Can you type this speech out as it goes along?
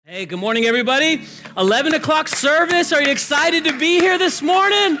Hey, good morning, everybody. 11 o'clock service. Are you excited to be here this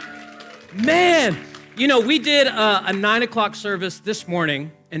morning? Man, you know, we did a 9 o'clock service this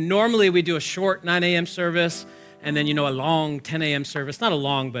morning, and normally we do a short 9 a.m. service, and then, you know, a long 10 a.m. service. Not a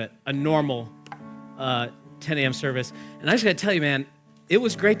long, but a normal 10 a.m. service. And I just got to tell you, man, it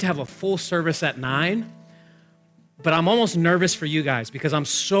was great to have a full service at 9, but I'm almost nervous for you guys because I'm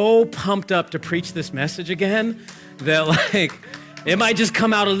so pumped up to preach this message again that, like, it might just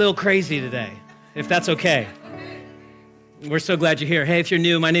come out a little crazy today, if that's okay. We're so glad you're here. Hey, if you're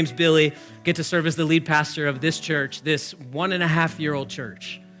new, my name's Billy. Get to serve as the lead pastor of this church, this 1.5-year-old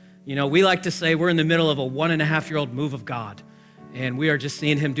church. You know, we like to say we're in the middle of a 1.5-year-old move of God, and we are just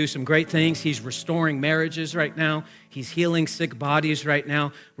seeing him do some great things. He's restoring marriages right now. He's healing sick bodies right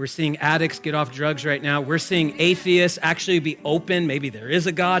now. We're seeing addicts get off drugs right now. We're seeing atheists actually be open. Maybe there is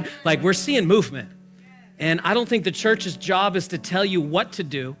a God. Like, we're seeing movement. And I don't think the church's job is to tell you what to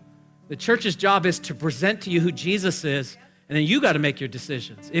do. The church's job is to present to you who Jesus is, and then you got to make your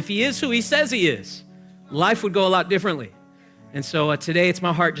decisions. If he is who he says he is, life would go a lot differently. And so today it's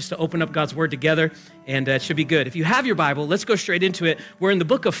my heart just to open up God's word together, and it should be good. If you have your Bible, let's go straight into it. We're in the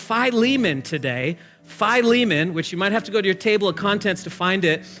book of Philemon today. Philemon, which you might have to go to your table of contents to find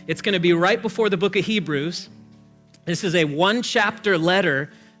it. It's going to be right before the book of Hebrews. This is a 1-chapter letter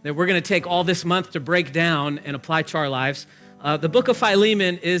that we're going to take all this month to break down and apply to our lives. The book of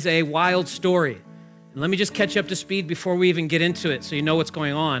Philemon is a wild story. And let me just catch you up to speed before we even get into it so you know what's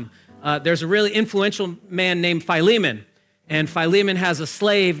going on. There's a really influential man named Philemon, and Philemon has a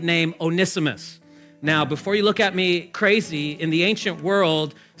slave named Onesimus. Now, before you look at me crazy, in the ancient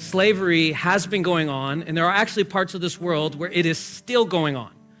world, slavery has been going on, and there are actually parts of this world where it is still going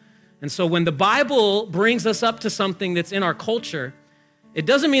on. And so when the Bible brings us up to something that's in our culture, it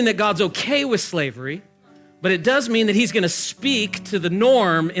doesn't mean that God's okay with slavery, but it does mean that he's going to speak to the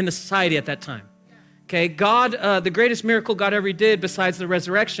norm in the society at that time. Okay, God, the greatest miracle God ever did besides the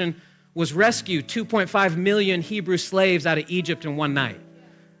resurrection was rescue 2.5 million Hebrew slaves out of Egypt in one night.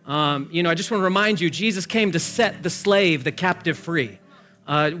 You know, I just want to remind you, Jesus came to set the slave, the captive free.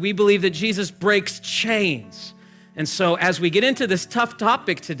 We believe that Jesus breaks chains. And so as we get into this tough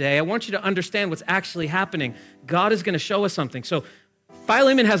topic today, I want you to understand what's actually happening. God is going to show us something. So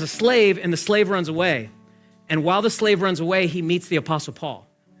Philemon has a slave, and the slave runs away. And while the slave runs away, he meets the Apostle Paul.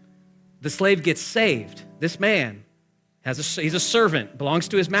 The slave gets saved. This man, he's a servant, belongs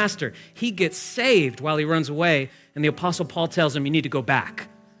to his master. He gets saved while he runs away, and the Apostle Paul tells him, you need to go back.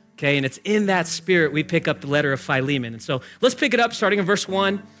 Okay, and it's in that spirit we pick up the letter of Philemon. And so let's pick it up starting in verse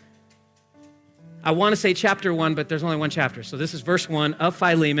 1. I want to say chapter 1, but there's only one chapter. So this is verse 1 of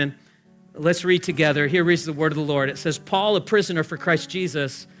Philemon. Let's read together. Here reads the word of the Lord. It says, Paul, a prisoner for Christ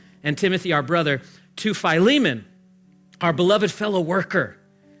Jesus, and Timothy, our brother, to Philemon, our beloved fellow worker,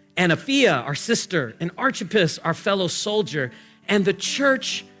 and Apphia, our sister, and Archippus, our fellow soldier, and the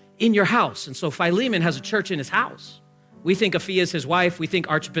church in your house. And so Philemon has a church in his house. We think Apphia is his wife. We think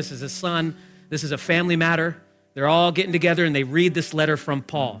Archippus is his son. This is a family matter. They're all getting together, and they read this letter from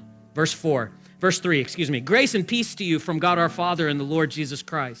Paul. Verse 3. Grace and peace to you from God our Father and the Lord Jesus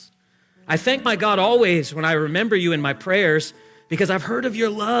Christ. I thank my God always when I remember you in my prayers, because I've heard of your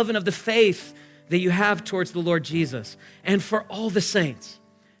love and of the faith that you have towards the Lord Jesus and for all the saints.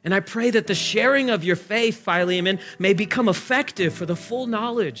 And I pray that the sharing of your faith, Philemon, may become effective for the full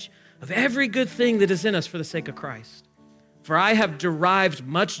knowledge of every good thing that is in us for the sake of Christ. For I have derived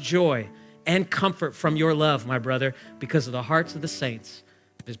much joy and comfort from your love, my brother, because of the hearts of the saints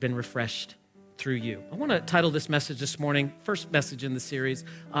that has been refreshed through you. I want to title this message this morning, first message in the series.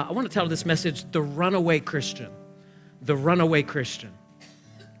 I want to title this message, The Runaway Christian. The Runaway Christian.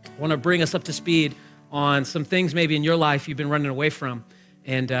 I want to bring us up to speed on some things maybe in your life you've been running away from,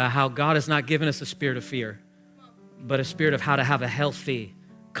 and how God has not given us a spirit of fear, but a spirit of how to have a healthy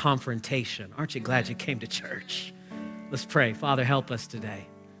confrontation. Aren't you glad you came to church? Let's pray. Father, help us today.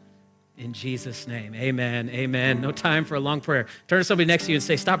 In Jesus' name, amen, amen. No time for a long prayer. Turn to somebody next to you and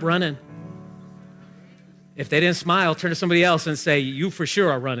say, stop running. If they didn't smile, turn to somebody else and say, you for sure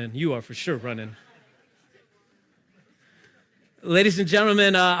are running. You are for sure running. Ladies and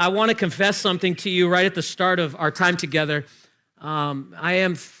gentlemen, I want to confess something to you right at the start of our time together. I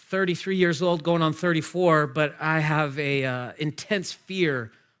am 33 years old, going on 34, but I have a intense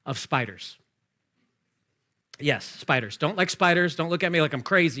fear of spiders. Yes, spiders. Don't like spiders. Don't look at me like I'm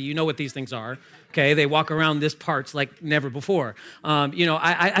crazy. You know what these things are, okay? They walk around this parts like never before.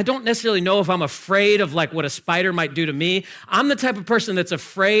 I don't necessarily know if I'm afraid of like what a spider might do to me. I'm the type of person that's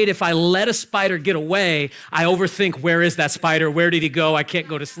afraid if I let a spider get away, I overthink, where is that spider? Where did he go? I can't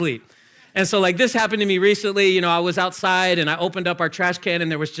go to sleep. And so like this happened to me recently. I was outside and I opened up our trash can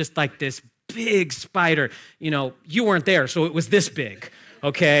and there was just like this big spider. You weren't there, so it was this big,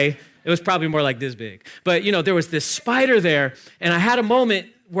 okay? It was probably more like this big. But, there was this spider there, and I had a moment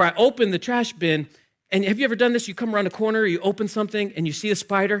where I opened the trash bin, and have you ever done this? You come around a corner, you open something, and you see a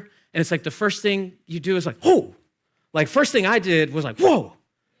spider, and it's like the first thing you do is like, whoa! Like, first thing I did was like, whoa!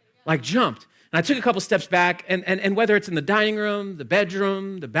 Like, jumped. And I took a couple steps back, and whether it's in the dining room, the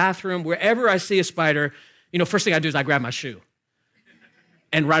bedroom, the bathroom, wherever I see a spider, first thing I do is I grab my shoe.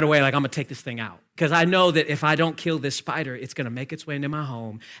 And right away, like, I'm gonna take this thing out. Because I know that if I don't kill this spider, it's gonna make its way into my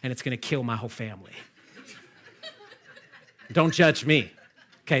home and it's gonna kill my whole family. Don't judge me.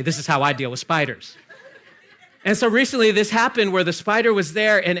 Okay, this is how I deal with spiders. And so recently this happened where the spider was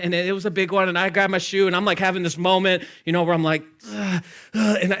there and it was a big one and I grabbed my shoe and I'm like having this moment, where I'm like,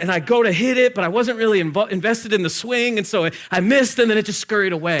 and I go to hit it, but I wasn't really invested in the swing. And so I missed and then it just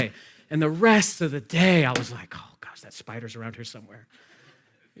scurried away. And the rest of the day, I was like, oh gosh, that spider's around here somewhere.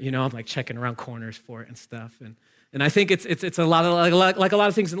 I'm like checking around corners for it and stuff. And I think it's a lot of like a lot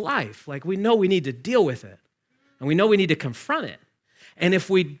of things in life. Like we know we need to deal with it and we know we need to confront it. And if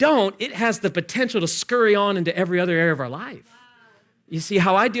we don't, it has the potential to scurry on into every other area of our life. You see,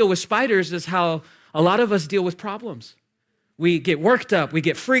 how I deal with spiders is how a lot of us deal with problems. We get worked up, we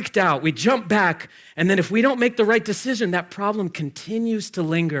get freaked out, we jump back, and then if we don't make the right decision, that problem continues to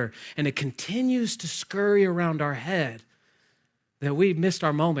linger and it continues to scurry around our head. That we missed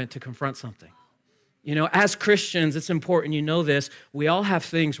our moment to confront something. As Christians, it's important you know this, we all have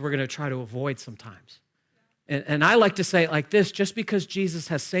things we're gonna try to avoid sometimes. And I like to say it like this, just because Jesus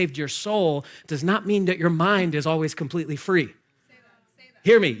has saved your soul does not mean that your mind is always completely free. Say that.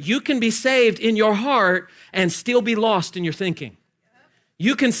 Hear me, you can be saved in your heart and still be lost in your thinking.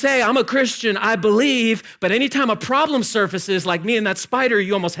 You can say, I'm a Christian, I believe, but anytime a problem surfaces, like me and that spider,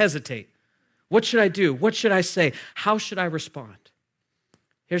 you almost hesitate. What should I do? What should I say? How should I respond?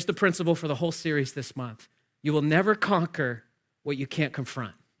 Here's the principle for the whole series this month. You will never conquer what you can't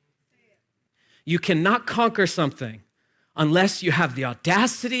confront. You cannot conquer something unless you have the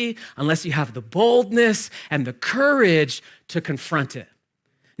audacity, unless you have the boldness and the courage to confront it.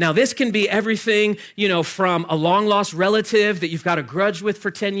 Now, this can be everything, from a long-lost relative that you've got a grudge with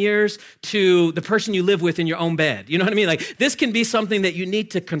for 10 years to the person you live with in your own bed. You know what I mean? Like, this can be something that you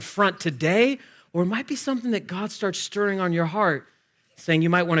need to confront today, or it might be something that God starts stirring on your heart, saying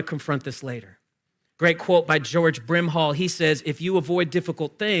you might want to confront this later. Great quote by George Brimhall. He says, if you avoid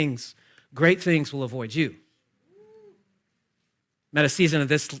difficult things, great things will avoid you. I'm at a season of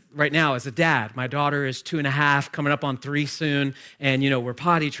this right now as a dad. My daughter is 2.5, coming up on 3 soon, and we're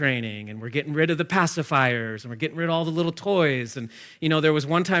potty training, and we're getting rid of the pacifiers, and we're getting rid of all the little toys. And there was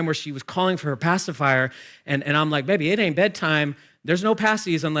one time where she was calling for her pacifier, and I'm like, baby, it ain't bedtime. There's no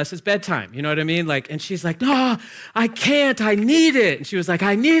passies unless it's bedtime. You know what I mean? And she's like, no, I can't, I need it. And she was like,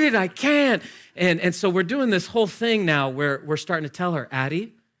 I need it, I can't. And so we're doing this whole thing now where we're starting to tell her,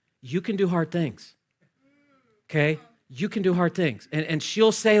 Addie, you can do hard things, okay? You can do hard things. And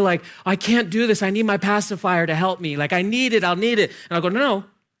she'll say like, I can't do this. I need my pacifier to help me. Like, I need it, I'll need it. And I'll go, no,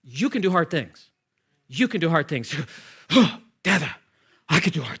 you can do hard things. You can do hard things. She goes, oh, Dada, I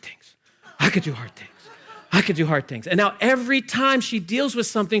could do hard things. I could do hard things. I could do hard things. And now every time she deals with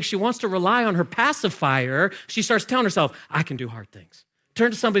something, she wants to rely on her pacifier, she starts telling herself, I can do hard things.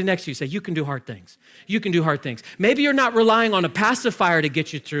 Turn to somebody next to you, say, you can do hard things. You can do hard things. Maybe you're not relying on a pacifier to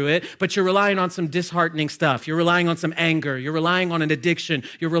get you through it, but you're relying on some disheartening stuff. You're relying on some anger. You're relying on an addiction.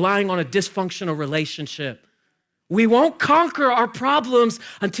 You're relying on a dysfunctional relationship. We won't conquer our problems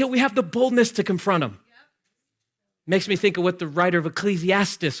until we have the boldness to confront them. Makes me think of what the writer of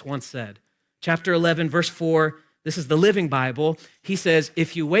Ecclesiastes once said. Chapter 11, verse 4, this is the Living Bible. He says,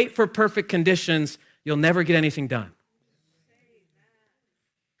 if you wait for perfect conditions, you'll never get anything done.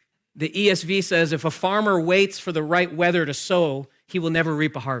 The ESV says, if a farmer waits for the right weather to sow, he will never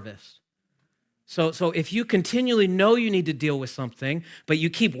reap a harvest. So if you continually know you need to deal with something, but you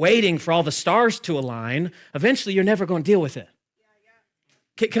keep waiting for all the stars to align, eventually you're never going to deal with it.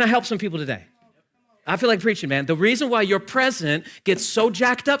 Can I help some people today? I feel like preaching, man. The reason why your present gets so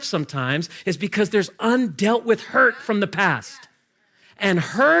jacked up sometimes is because there's undealt with hurt from the past. And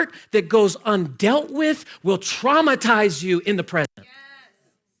hurt that goes undealt with will traumatize you in the present.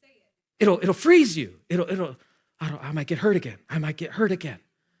 It'll freeze you. I might get hurt again. I might get hurt again.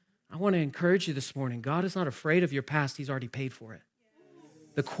 I want to encourage you this morning. God is not afraid of your past. He's already paid for it.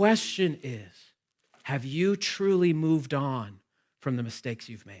 The question is, have you truly moved on from the mistakes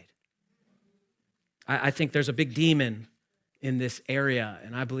you've made? I think there's a big demon in this area,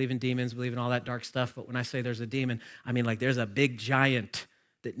 and I believe in demons, believe in all that dark stuff, but when I say there's a demon, I mean like there's a big giant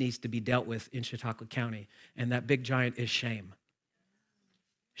that needs to be dealt with in Chautauqua County, and that big giant is shame.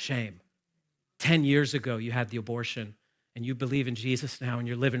 Shame. 10 years ago, you had the abortion, and you believe in Jesus now, and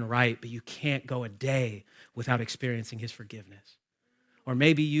you're living right, but you can't go a day without experiencing his forgiveness. Or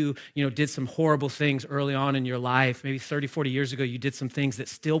maybe you did some horrible things early on in your life. Maybe 30, 40 years ago, you did some things that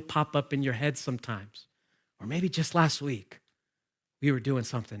still pop up in your head sometimes. Or maybe just last week, we were doing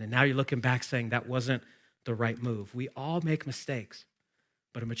something, and now you're looking back saying that wasn't the right move. We all make mistakes,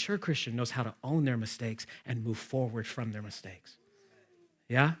 but a mature Christian knows how to own their mistakes and move forward from their mistakes.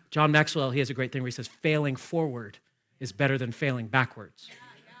 Yeah? John Maxwell, he has a great thing where he says, failing forward is better than failing backwards.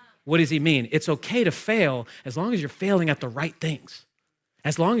 What does he mean? It's okay to fail as long as you're failing at the right things.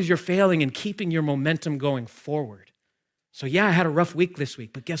 As long as you're failing and keeping your momentum going forward. So yeah, I had a rough week this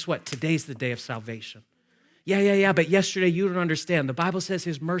week, but guess what? Today's the day of salvation. Yeah, but yesterday you don't understand. The Bible says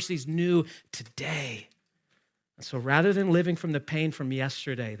his mercy's new today. And so rather than living from the pain from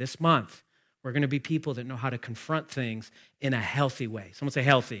yesterday, this month, we're going to be people that know how to confront things in a healthy way. Someone say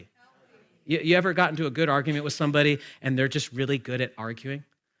healthy. You ever got into a good argument with somebody and they're just really good at arguing?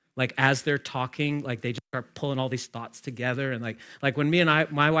 Like as they're talking, like they just start pulling all these thoughts together. And like when me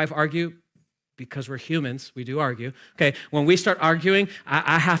and my wife argue, because we're humans, we do argue. Okay, when we start arguing,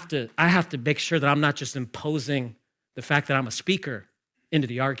 I have to make sure that I'm not just imposing the fact that I'm a speaker into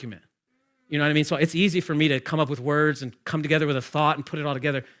the argument. You know what I mean? So it's easy for me to come up with words and come together with a thought and put it all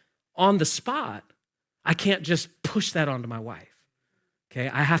together on the spot. I can't just push that onto my wife. Okay,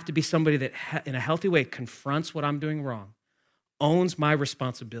 I have to be somebody that in a healthy way confronts what I'm doing wrong, owns my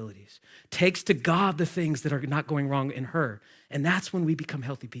responsibilities, takes to God the things that are not going wrong in her. And that's when we become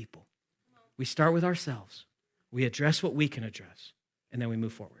healthy people. We start with ourselves. We address what we can address, and then we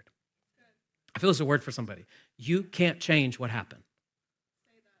move forward. I feel it's a word for somebody. You can't change what happened.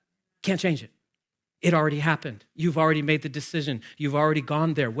 Can't change it. It already happened. You've already made the decision. You've already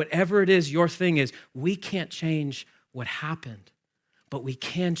gone there. Whatever it is, your thing is, we can't change what happened, but we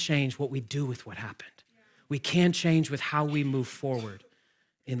can change what we do with what happened. We can change with how we move forward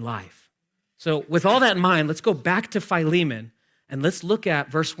in life. So with all that in mind, let's go back to Philemon and let's look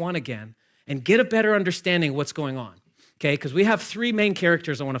at verse 1 again and get a better understanding of what's going on, okay? Because we have three main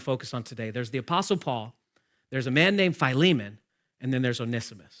characters I want to focus on today. There's the Apostle Paul, there's a man named Philemon, and then there's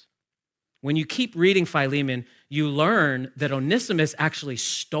Onesimus. When you keep reading Philemon, you learn that Onesimus actually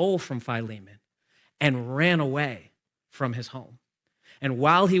stole from Philemon and ran away from his home. And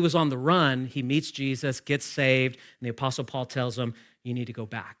while he was on the run, he meets Jesus, gets saved, and the Apostle Paul tells him, you need to go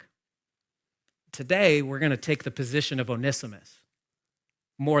back. Today, we're going to take the position of Onesimus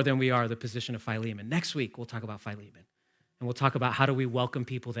more than we are the position of Philemon. Next week, we'll talk about Philemon, and we'll talk about how do we welcome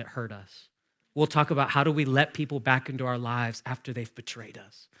people that hurt us. We'll talk about how do we let people back into our lives after they've betrayed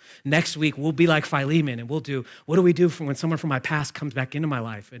us. Next week, we'll be like Philemon, and we'll do, what do we do when someone from my past comes back into my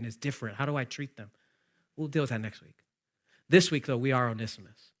life and is different? How do I treat them? We'll deal with that next week. This week, though, we are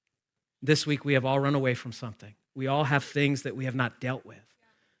Onesimus. This week, we have all run away from something. We all have things that we have not dealt with.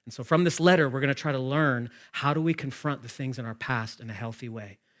 And so from this letter, we're going to try to learn how do we confront the things in our past in a healthy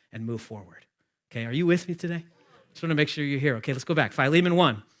way and move forward. Okay, are you with me today? Just want to make sure you're here. Okay, let's go back. Philemon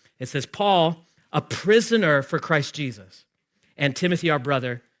 1. It says, Paul, a prisoner for Christ Jesus, and Timothy, our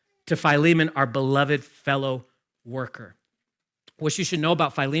brother, to Philemon, our beloved fellow worker. What you should know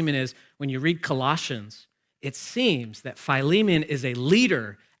about Philemon is when you read Colossians, it seems that Philemon is a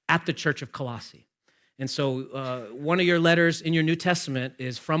leader at the church of Colossae. And so one of your letters in your New Testament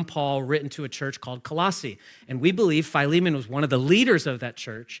is from Paul written to a church called Colossae. And we believe Philemon was one of the leaders of that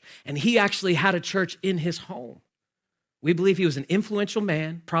church, and he actually had a church in his home. We believe he was an influential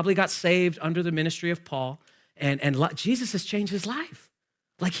man, probably got saved under the ministry of Paul, and Jesus has changed his life.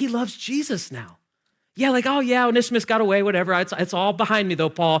 Like he loves Jesus now. Yeah, like, oh yeah, Onesimus got away, whatever. It's all behind me though,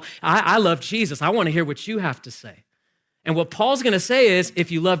 Paul. I love Jesus. I want to hear what you have to say. And what Paul's going to say is,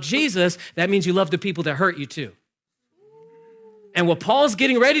 if you love Jesus, that means you love the people that hurt you too. And what Paul's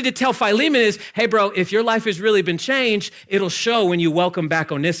getting ready to tell Philemon is, hey bro, if your life has really been changed, it'll show when you welcome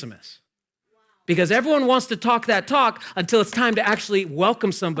back Onesimus. Because everyone wants to talk that talk until it's time to actually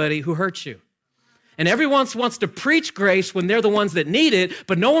welcome somebody who hurts you. And everyone wants to preach grace when they're the ones that need it,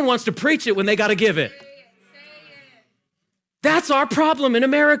 but no one wants to preach it when they got to give it. That's our problem in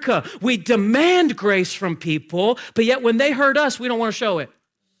America. We demand grace from people, but yet when they hurt us, we don't want to show it.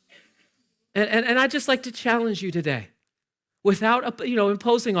 And I'd just like to challenge you today. Without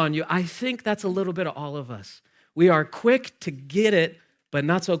imposing on you, I think that's a little bit of all of us. We are quick to get it, but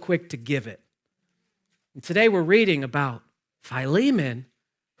not so quick to give it. And today we're reading about Philemon,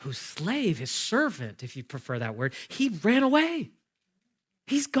 whose slave, his servant, if you prefer that word, he ran away.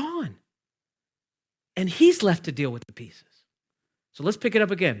 He's gone. And he's left to deal with the pieces. So let's pick it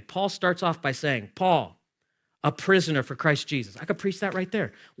up again. Paul starts off by saying, Paul, a prisoner for Christ Jesus. I could preach that right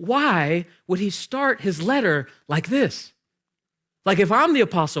there. Why would he start his letter like this? Like if I'm the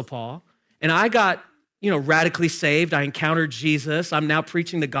Apostle Paul and I got, radically saved, I encountered Jesus, I'm now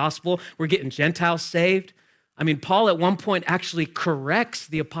preaching the gospel, we're getting Gentiles saved. I mean, Paul at one point actually corrects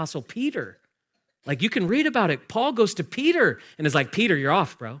the Apostle Peter. Like you can read about it. Paul goes to Peter and is like, Peter, you're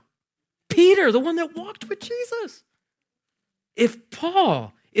off, bro. Peter, the one that walked with Jesus. If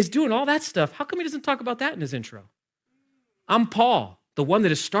Paul is doing all that stuff, how come he doesn't talk about that in his intro? I'm Paul, the one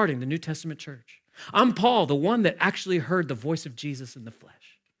that is starting the New Testament church. I'm Paul, the one that actually heard the voice of Jesus in the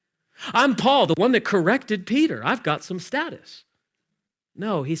flesh. I'm Paul, the one that corrected Peter. I've got some status.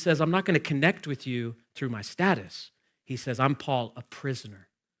 No, he says, I'm not going to connect with you through my status. He says, I'm Paul, a prisoner.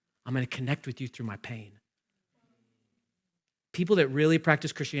 I'm going to connect with you through my pain. People that really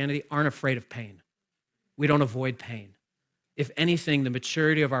practice Christianity aren't afraid of pain. We don't avoid pain. If anything, the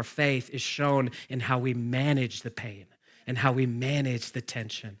maturity of our faith is shown in how we manage the pain and how we manage the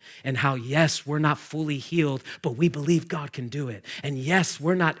tension and how, yes, we're not fully healed, but we believe God can do it. And yes,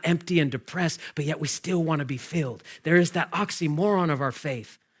 we're not empty and depressed, but yet we still want to be filled. There is that oxymoron of our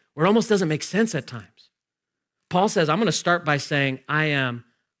faith where it almost doesn't make sense at times. Paul says, I'm going to start by saying, I am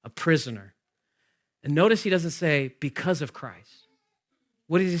a prisoner. And notice he doesn't say, because of Christ.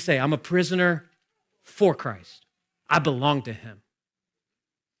 What does he say? I'm a prisoner for Christ. I belong to him.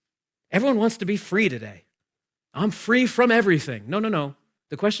 Everyone wants to be free today. I'm free from everything. No.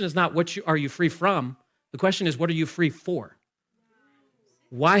 The question is not are you free from? The question is, what are you free for?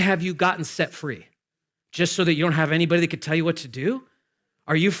 Why have you gotten set free? Just so that you don't have anybody that could tell you what to do?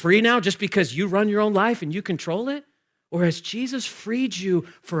 Are you free now just because you run your own life and you control it? Or has Jesus freed you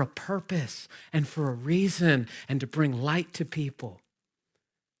for a purpose and for a reason and to bring light to people?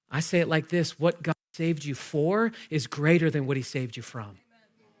 I say it like this, what God saved you for is greater than what he saved you from.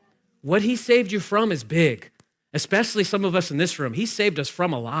 What he saved you from is big, especially some of us in this room. He saved us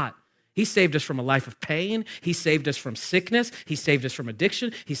from a lot. He saved us from a life of pain. He saved us from sickness. He saved us from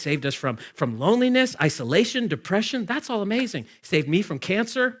addiction. He saved us from loneliness, isolation, depression. That's all amazing. He saved me from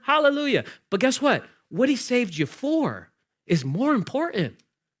cancer. Hallelujah. But guess what? What he saved you for is more important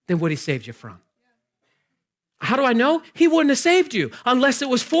than what he saved you from. How do I know? He wouldn't have saved you unless it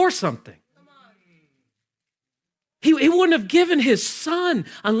was for something. He wouldn't have given his son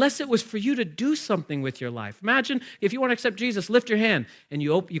unless it was for you to do something with your life. Imagine if you want to accept Jesus, lift your hand and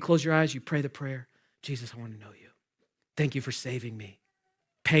you close your eyes, you pray the prayer. Jesus, I want to know you. Thank you for saving me,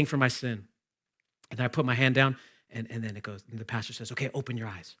 paying for my sin. And then I put my hand down and then it goes, and the pastor says, okay, open your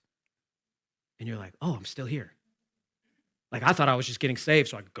eyes. And you're like, oh, I'm still here. Like I thought I was just getting saved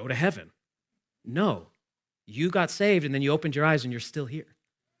so I could go to heaven. No, you got saved and then you opened your eyes and you're still here.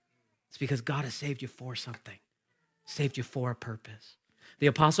 It's because God has saved you for something. Saved you for a purpose. The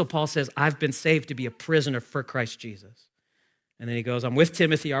Apostle Paul says, I've been saved to be a prisoner for Christ Jesus. And then he goes, I'm with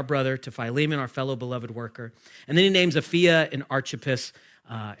Timothy, our brother, to Philemon, our fellow beloved worker. And then he names Apphia and Archippus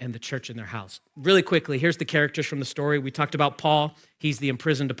and the church in their house. Really quickly, here's the characters from the story. We talked about Paul. He's the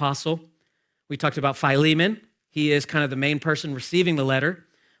imprisoned apostle. We talked about Philemon. He is kind of the main person receiving the letter.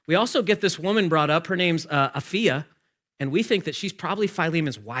 We also get this woman brought up. Her name's Apphia, and we think that she's probably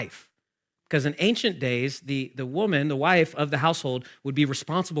Philemon's wife. Because in ancient days, the woman, the wife of the household, would be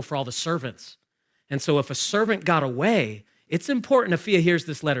responsible for all the servants. And so if a servant got away, it's important Apphia hears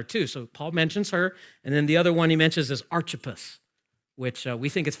this letter too. So Paul mentions her, and then the other one he mentions is Archippus, which we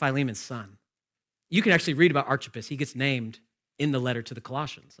think is Philemon's son. You can actually read about Archippus. He gets named in the letter to the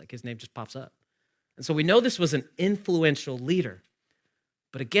Colossians. Like his name just pops up. And so we know this was an influential leader.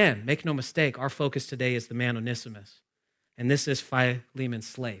 But again, make no mistake, our focus today is the man Onesimus. And this is Philemon's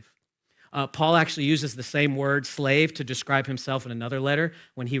slave. Paul actually uses the same word, slave, to describe himself in another letter.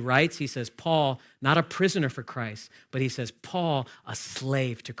 When he writes, he says, Paul, not a prisoner for Christ, but he says, Paul, a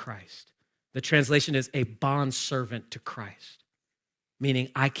slave to Christ. The translation is a bondservant to Christ, meaning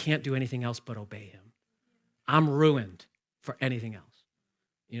I can't do anything else but obey him. I'm ruined for anything else.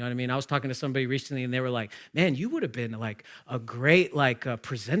 You know what I mean? I was talking to somebody recently and they were like, man, you would have been like a great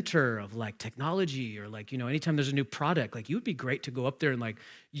presenter of like technology or like, anytime there's a new product, like you would be great to go up there and like,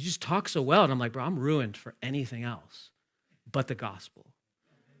 you just talk so well. And I'm like, bro, I'm ruined for anything else but the gospel.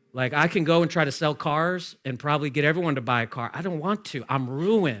 Like I can go and try to sell cars and probably get everyone to buy a car. I don't want to. I'm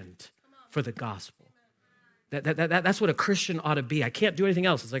ruined for the gospel. That's what a Christian ought to be. I can't do anything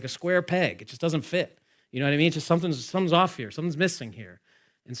else. It's like a square peg. It just doesn't fit. You know what I mean? It's just something's off here. Something's missing here.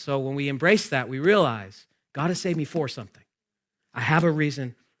 And so when we embrace that, we realize God has saved me for something. I have a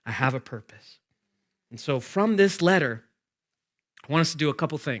reason. I have a purpose. And so from this letter, I want us to do a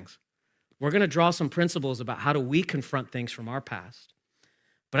couple things. We're going to draw some principles about how do we confront things from our past.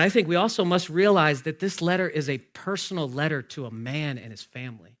 But I think we also must realize that this letter is a personal letter to a man and his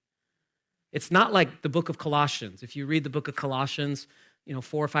family. It's not like the book of Colossians. If you read the book of Colossians,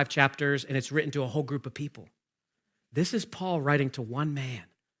 4 or 5 chapters, and it's written to a whole group of people. This is Paul writing to one man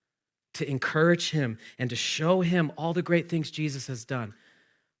to encourage him and to show him all the great things Jesus has done.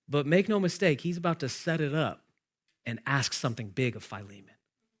 But make no mistake, he's about to set it up and ask something big of Philemon.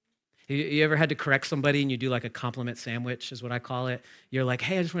 You ever had to correct somebody and you do like a compliment sandwich is what I call it? You're like,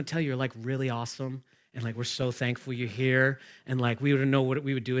 hey, I just want to tell you you're like really awesome. And like, we're so thankful you're here. And like, we wouldn't know what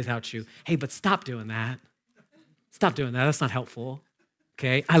we would do without you. Hey, but stop doing that. Stop doing that. That's not helpful.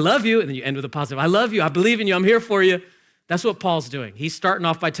 Okay? I love you. And then you end with a positive. I love you. I believe in you. I'm here for you. That's what Paul's doing. He's starting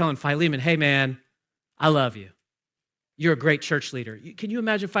off by telling Philemon, hey man, I love you. You're a great church leader. Can you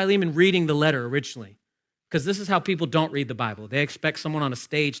imagine Philemon reading the letter originally? Because this is how people don't read the Bible. They expect someone on a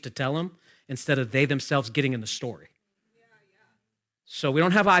stage to tell them instead of they themselves getting in the story. So we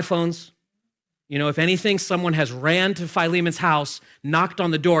don't have iPhones. If anything, someone has ran to Philemon's house, knocked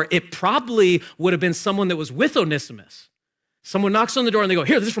on the door. It probably would have been someone that was with Onesimus. Someone knocks on the door and they go,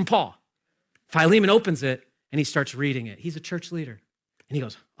 here, this is from Paul. Philemon opens it and he starts reading it. He's a church leader. And he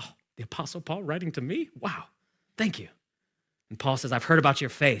goes, oh, the Apostle Paul writing to me? Wow, thank you. And Paul says, I've heard about your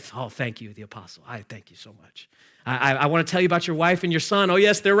faith. Oh, thank you, the apostle. I thank you so much. I want to tell you about your wife and your son. Oh,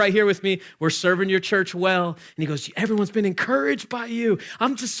 yes, they're right here with me. We're serving your church well. And he goes, everyone's been encouraged by you.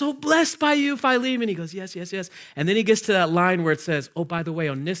 I'm just so blessed by you, Philemon. He goes, yes, yes, yes. And then he gets to that line where it says, oh, by the way,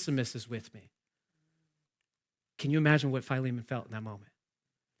 Onesimus is with me. Can you imagine what Philemon felt in that moment?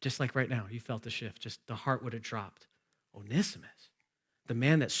 Just like right now, you felt the shift. Just the heart would have dropped. Onesimus, the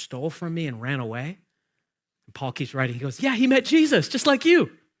man that stole from me and ran away. Paul keeps writing. He goes, yeah, he met Jesus just like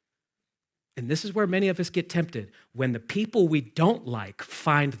you. And this is where many of us get tempted. When the people we don't like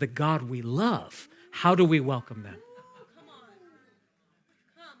find the God we love, how do we welcome them?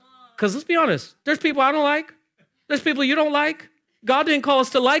 Because let's be honest, there's people I don't like. There's people you don't like. God didn't call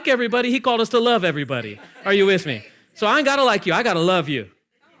us to like everybody. He called us to love everybody. Are you with me? So I ain't got to like you. I got to love you.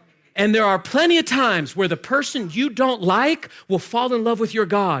 And there are plenty of times where the person you don't like will fall in love with your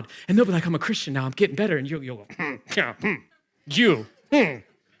God. And they'll be like, I'm a Christian now. I'm getting better. And you'll go,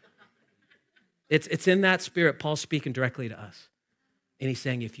 It's in that spirit Paul's speaking directly to us. And he's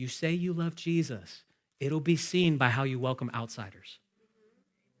saying, if you say you love Jesus, it'll be seen by how you welcome outsiders.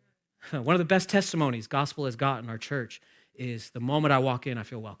 One of the best testimonies gospel has got in our church is the moment I walk in, I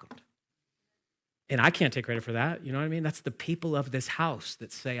feel welcomed. And I can't take credit for that, you know what I mean? That's the people of this house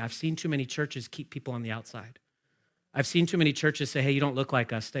that say, I've seen too many churches keep people on the outside. I've seen too many churches say, hey, you don't look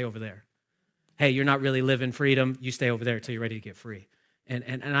like us, stay over there. Hey, you're not really living freedom, you stay over there until you're ready to get free.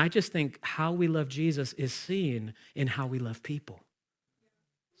 And I just think how we love Jesus is seen in how we love people.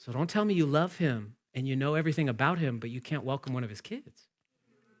 So don't tell me you love him and you know everything about him, but you can't welcome one of his kids.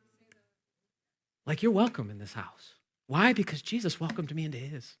 Like you're welcome in this house. Why? Because Jesus welcomed me into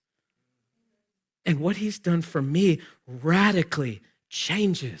his. And what he's done for me radically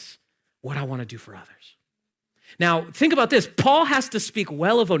changes what I want to do for others. Now, think about this. Paul has to speak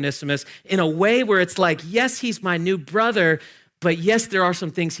well of Onesimus in a way where it's like, yes, he's my new brother, but yes, there are some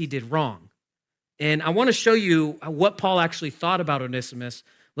things he did wrong. And I want to show you what Paul actually thought about Onesimus.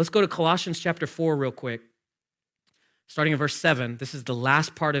 Let's go to Colossians chapter 4 real quick, starting in verse 7. This is the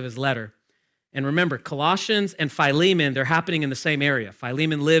last part of his letter. And remember, Colossians and Philemon, they're happening in the same area.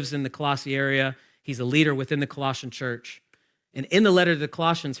 Philemon lives in the Colossae area. He's a leader within the Colossian church. And in the letter to the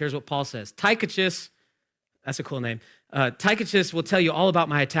Colossians, here's what Paul says. Tychicus, that's a cool name. Tychicus will tell you all about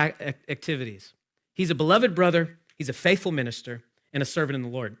my activities. He's a beloved brother. He's a faithful minister and a servant in the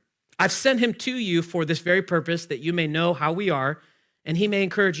Lord. I've sent him to you for this very purpose, that you may know how we are, and he may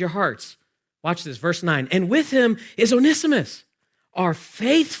encourage your hearts. Watch this, verse 9. And with him is Onesimus, our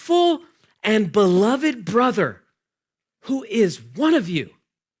faithful and beloved brother, who is one of you.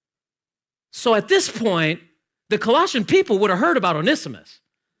 So at this point, the Colossian people would have heard about Onesimus.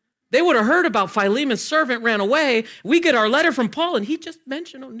 They would have heard about Philemon's servant ran away. We get our letter from Paul, and he just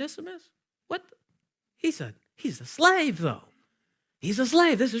mentioned Onesimus. What? He said, he's a slave, though. He's a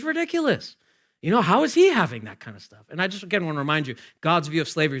slave. This is ridiculous. How is he having that kind of stuff? And I just, again, want to remind you, God's view of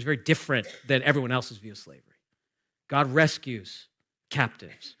slavery is very different than everyone else's view of slavery. God rescues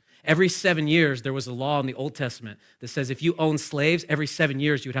captives. Every 7 years, there was a law in the Old Testament that says if you own slaves, every 7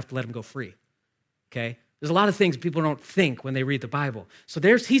 years, you would have to let them go free, okay? There's a lot of things people don't think when they read the Bible. So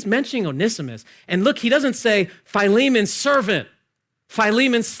he's mentioning Onesimus. And look, he doesn't say Philemon's servant,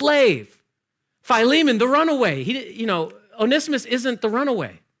 Philemon's slave, Philemon, the runaway. Onesimus isn't the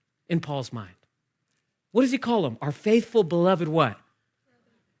runaway in Paul's mind. What does he call him? Our faithful, beloved what?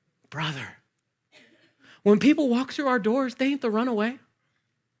 brother. When people walk through our doors, they ain't the runaway.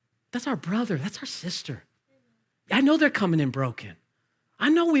 That's our brother. That's our sister. I know they're coming in broken. I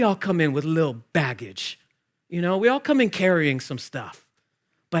know we all come in with a little baggage. We all come in carrying some stuff.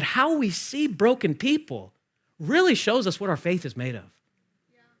 But how we see broken people really shows us what our faith is made of.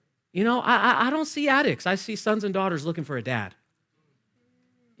 I don't see addicts. I see sons and daughters looking for a dad.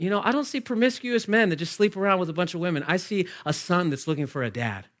 I don't see promiscuous men that just sleep around with a bunch of women. I see a son that's looking for a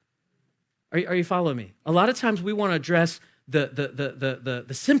dad. Are you following me? A lot of times we want to address the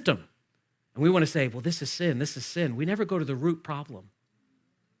symptom. And we want to say, well, this is sin, this is sin. We never go to the root problem.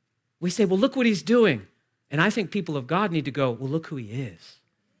 We say, well, look what he's doing. And I think people of God need to go, well, look who he is.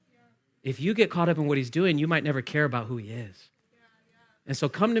 If you get caught up in what he's doing, you might never care about who he is. And so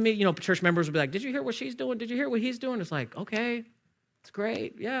come to me, church members will be like, did you hear what she's doing? Did you hear what he's doing? It's like, okay, it's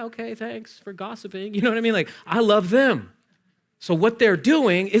great. Yeah, okay, thanks for gossiping. You know what I mean? like, I love them. So what they're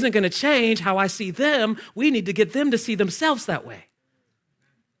doing isn't going to change how I see them. We need to get them to see themselves that way.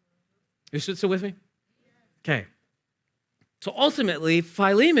 You still with me? Okay. So ultimately,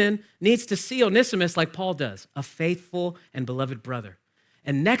 Philemon needs to see Onesimus like Paul does, a faithful and beloved brother.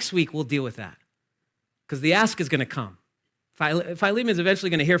 And next week, we'll deal with that because the ask is going to come. Philemon's eventually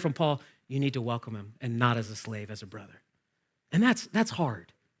going to hear from Paul, you need to welcome him and not as a slave, as a brother. And that's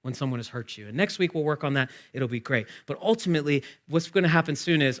hard when someone has hurt you. And next week, we'll work on that. It'll be great. But ultimately, what's going to happen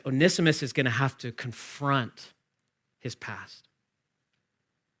soon is Onesimus is going to have to confront his past.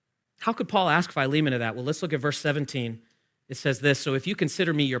 How could Paul ask Philemon of that? Well, let's look at verse 17. It says this, so if you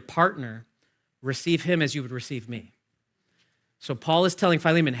consider me your partner, receive him as you would receive me. So Paul is telling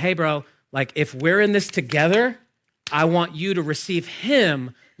Philemon, hey, bro, like if we're in this together, I want you to receive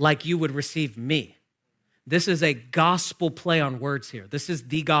him like you would receive me. This is a gospel play on words here. This is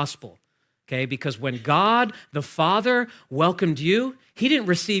the gospel, okay? Because when God, the Father, welcomed you, he didn't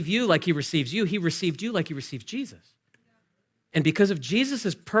receive you like he receives you. He received you like he received Jesus. And because of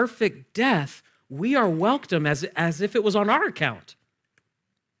Jesus' perfect death, we are welcomed as if it was on our account.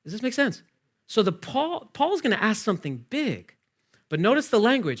 Does this make sense? So Paul is going to ask something big. But notice the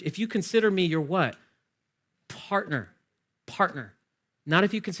language. If you consider me your what? Partner. Not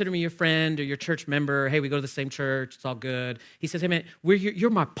if you consider me your friend or your church member. Hey, we go to the same church. It's all good. He says, hey, man, you're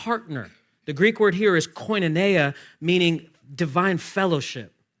my partner. The Greek word here is koinonia, meaning divine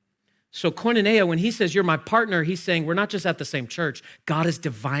fellowship. So koinonia, when he says you're my partner, he's saying we're not just at the same church. God has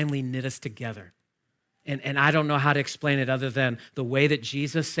divinely knit us together. And I don't know how to explain it other than the way that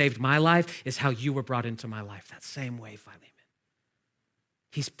Jesus saved my life is how you were brought into my life. That same way, Philemon.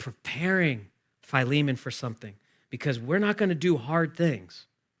 He's preparing Philemon for something because we're not going to do hard things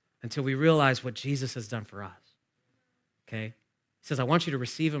until we realize what Jesus has done for us. Okay? He says, I want you to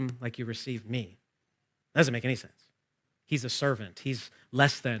receive him like you received me. That doesn't make any sense. He's a servant. He's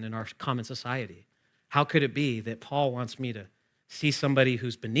less than in our common society. How could it be that Paul wants me to see somebody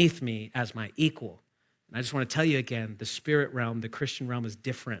who's beneath me as my equal? And I just want to tell you again, the spirit realm, the Christian realm is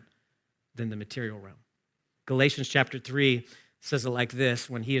different than the material realm. Galatians chapter 3 says it like this.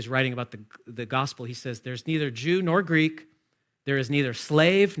 When he is writing about the gospel, he says, there's neither Jew nor Greek. There is neither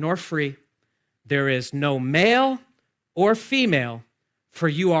slave nor free. There is no male or female, for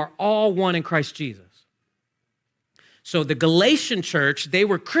you are all one in Christ Jesus. So the Galatian church, they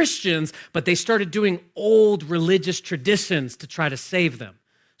were Christians, but they started doing old religious traditions to try to save them.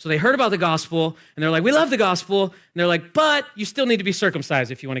 So they heard about the gospel, and they're like, we love the gospel. And they're like, but you still need to be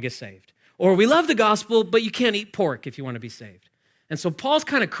circumcised if you want to get saved. Or we love the gospel, but you can't eat pork if you want to be saved. And so Paul's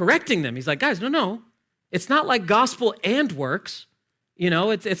kind of correcting them. He's like, guys, no. It's not like gospel and works.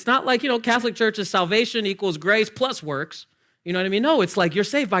 It's not like, Catholic Church's salvation equals grace plus works. You know what I mean? No, it's like you're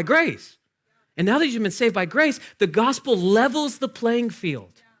saved by grace. And now that you've been saved by grace, the gospel levels the playing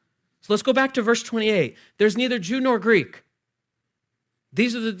field. So let's go back to verse 28. There's neither Jew nor Greek.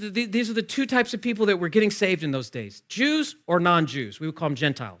 These are the two types of people that were getting saved in those days, Jews or non-Jews. We would call them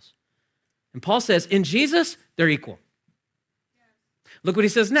Gentiles. And Paul says, in Jesus, they're equal. Look what he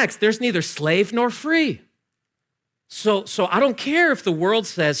says next. There's neither slave nor free. So I don't care if the world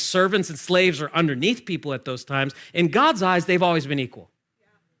says servants and slaves are underneath people at those times. In God's eyes, they've always been equal.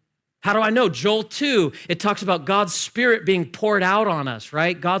 How do I know? Joel 2, it talks about God's Spirit being poured out on us,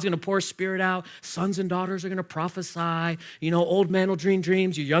 right? God's going to pour His Spirit out. Sons and daughters are going to prophesy. Old men will dream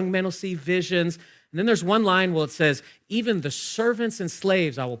dreams. You young men will see visions. And then there's one line where it says, even the servants and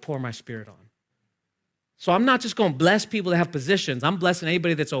slaves I will pour my Spirit on. So I'm not just going to bless people that have positions. I'm blessing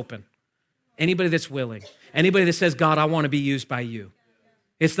anybody that's open, anybody that's willing, anybody that says, God, I want to be used by you.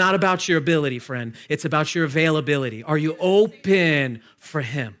 It's not about your ability, friend. It's about your availability. Are you open for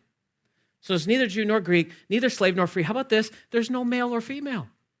Him? So it's neither Jew nor Greek, neither slave nor free. How about this? There's no male or female.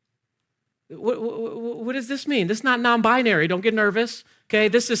 What does this mean? This is not non-binary. Don't get nervous, okay?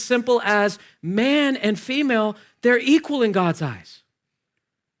 This is simple as man and female, they're equal in God's eyes.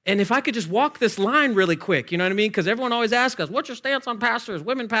 And if I could just walk this line really quick, you know what I mean? Because everyone always asks us, what's your stance on pastors,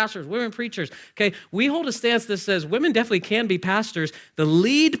 women preachers? Okay, we hold a stance that says women definitely can be pastors. The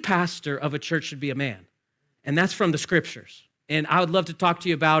lead pastor of a church should be a man. And that's from the scriptures. And I would love to talk to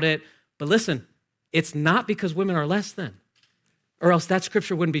you about it. But listen, it's not because women are less than, or else that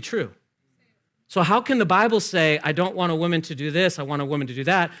scripture wouldn't be true. So how can the Bible say, I don't want a woman to do this, I want a woman to do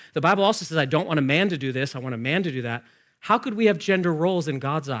that? The Bible also says, I don't want a man to do this, I want a man to do that. How could we have gender roles in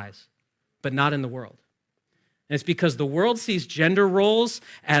God's eyes, but not in the world? And it's because the world sees gender roles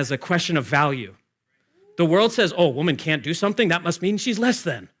as a question of value. The world says, oh, a woman can't do something, that must mean she's less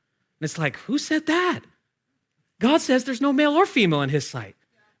than. And it's like, who said that? God says there's no male or female in his sight.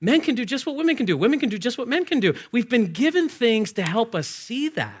 Men can do just what women can do. Women can do just what men can do. We've been given things to help us see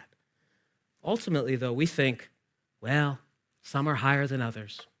that. Ultimately, though, we think, well, some are higher than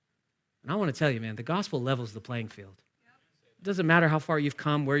others. And I want to tell you, man, the gospel levels the playing field. It doesn't matter how far you've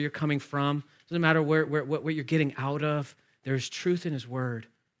come, where you're coming from. It doesn't matter what you're getting out of. There's truth in his word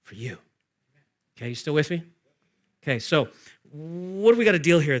for you. Okay, you still with me? Okay, so what do we got to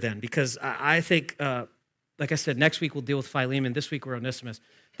deal here then? Because I think, like I said, next week we'll deal with Philemon. This week we're Onesimus.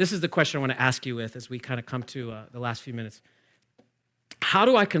 This is the question I want to ask you with as we kind of come to the last few minutes. How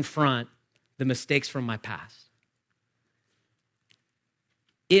do I confront the mistakes from my past?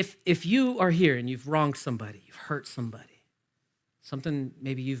 If you are here and you've wronged somebody, you've hurt somebody, something,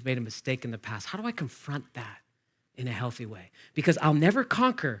 maybe you've made a mistake in the past, how do I confront that in a healthy way? Because I'll never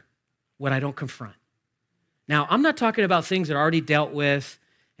conquer what I don't confront. Now, I'm not talking about things that are already dealt with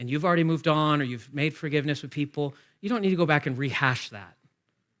and you've already moved on or you've made forgiveness with people. You don't need to go back and rehash that.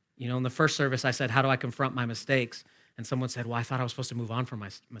 You know, in the first service, I said, how do I confront my mistakes? And someone said, well, I thought I was supposed to move on from my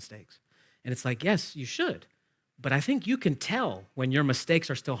mistakes. And it's like, yes, you should. But I think you can tell when your mistakes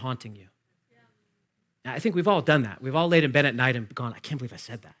are still haunting you. I think we've all done that. We've all laid in bed at night and gone, I can't believe I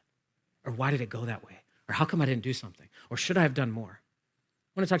said that. Or why did it go that way? Or how come I didn't do something? Or should I have done more?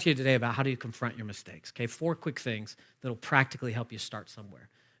 I want to talk to you today about how do you confront your mistakes, okay? 4 quick things that'll practically help you start somewhere.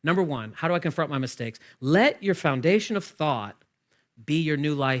 Number 1, how do I confront my mistakes? Let your foundation of thought be your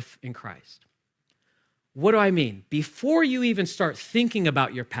new life in Christ. What do I mean? Before you even start thinking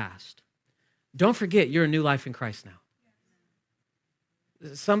about your past, don't forget you're a new life in Christ now.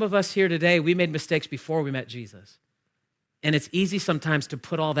 Some of us here today, we made mistakes before we met Jesus. And it's easy sometimes to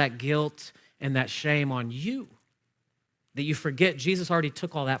put all that guilt and that shame on you, that you forget Jesus already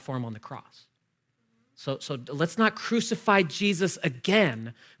took all that for him on the cross. So let's not crucify Jesus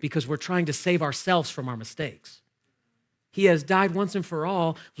again because we're trying to save ourselves from our mistakes. He has died once and for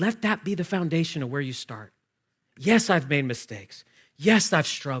all. Let that be the foundation of where you start. Yes, I've made mistakes. Yes, I've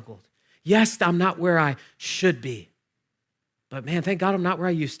struggled. Yes, I'm not where I should be. But man, thank God I'm not where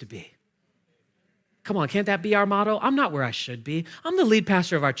I used to be. Come on, can't that be our motto? I'm not where I should be. I'm the lead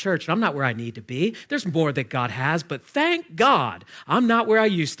pastor of our church, and I'm not where I need to be. There's more that God has, but thank God I'm not where I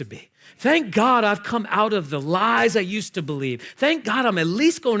used to be. Thank God I've come out of the lies I used to believe. Thank God I'm at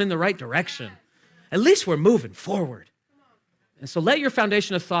least going in the right direction. At least we're moving forward. And so let your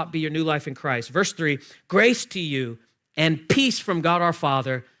foundation of thought be your new life in Christ. Verse 3, grace to you and peace from God our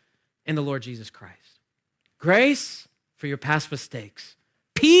Father and the Lord Jesus Christ. Grace for your past mistakes.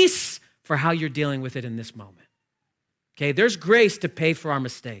 Peace for how you're dealing with it in this moment. Okay, there's grace to pay for our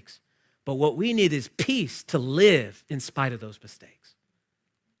mistakes, but what we need is peace to live in spite of those mistakes.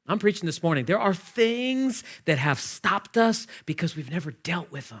 I'm preaching this morning. There are things that have stopped us because we've never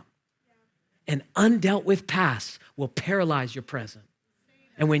dealt with them. An undealt with past will paralyze your present.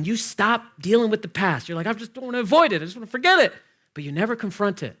 And when you stop dealing with the past, you're like, I just don't want to avoid it. I just want to forget it. But you never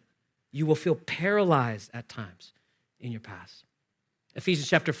confront it. You will feel paralyzed at times in your past. Ephesians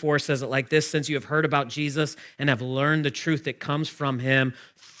chapter 4 says it like this, since you have heard about Jesus and have learned the truth that comes from him,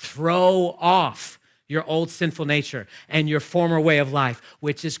 throw off your old sinful nature and your former way of life,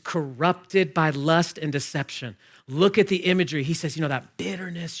 which is corrupted by lust and deception. Look at the imagery. He says, that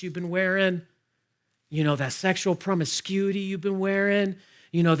bitterness you've been wearing, that sexual promiscuity you've been wearing,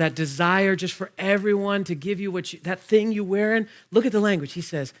 that desire just for everyone to give you that thing you're wearing. Look at the language. He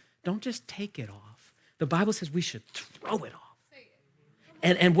says, don't just take it off. The Bible says we should throw it off.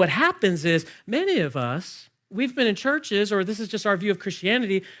 And what happens is many of us, we've been in churches, or this is just our view of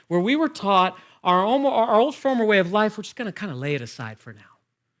Christianity, where we were taught our old former way of life, we're just going to kind of lay it aside for now.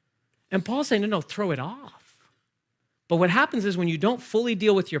 And Paul's saying, no, throw it off. But what happens is when you don't fully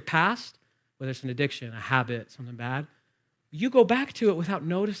deal with your past, whether it's an addiction, a habit, something bad, you go back to it without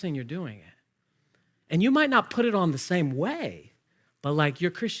noticing you're doing it. And you might not put it on the same way, But like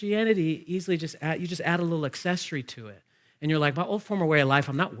your Christianity easily you just add a little accessory to it. And you're like, my old former way of life,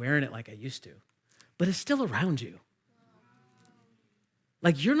 I'm not wearing it like I used to. But it's still around you.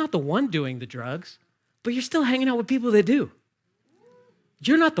 Like you're not the one doing the drugs, but you're still hanging out with people that do.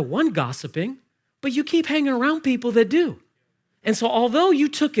 You're not the one gossiping, but you keep hanging around people that do. And so although you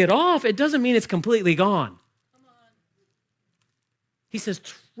took it off, it doesn't mean it's completely gone. He says,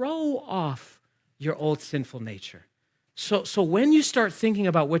 throw off your old sinful nature. So when you start thinking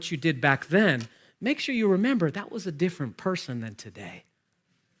about what you did back then, make sure you remember that was a different person than today.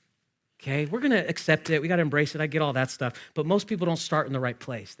 Okay, we're going to accept it. We got to embrace it. I get all that stuff. But most people don't start in the right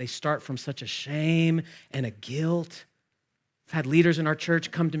place. They start from such a shame and a guilt. I've had leaders in our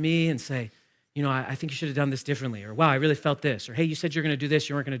church come to me and say, you know, I think you should have done this differently. Or, wow, I really felt this. Or, hey, you said you're going to do this.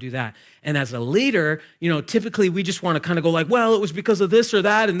 You weren't going to do that. And as a leader, you know, typically we just want to kind of go like, well, it was because of this or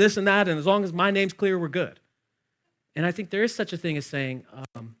that and this and that. And as long as my name's clear, we're good. And I think there is such a thing as saying,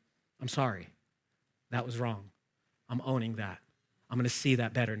 I'm sorry. That was wrong. I'm owning that. I'm going to see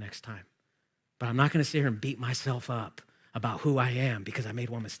that better next time. But I'm not going to sit here and beat myself up about who I am because I made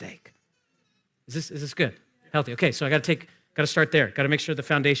one mistake. Is this good? Healthy. Okay, so I got to start there. Got to make sure the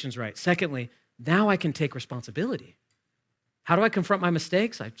foundation's right. Secondly, now I can take responsibility. How do I confront my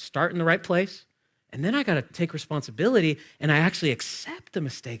mistakes? I start in the right place, and then I got to take responsibility, and I actually accept the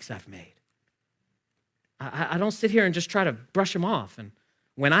mistakes I've made. I don't sit here and just try to brush them off. And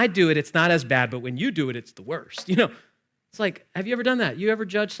when I do it, it's not as bad, but when you do it, it's the worst. You know, it's like, have you ever done that? You ever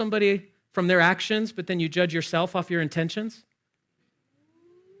judge somebody from their actions, but then you judge yourself off your intentions?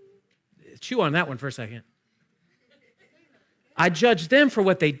 Chew on that one for a second. I judge them for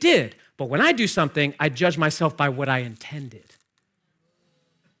what they did, but when I do something, I judge myself by what I intended.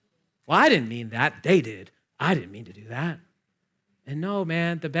 Well, I didn't mean that. They did. I didn't mean to do that. And no,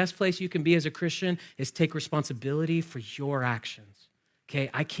 man, the best place you can be as a Christian is take responsibility for your actions. Okay,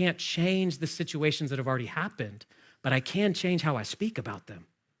 I can't change the situations that have already happened, but I can change how I speak about them.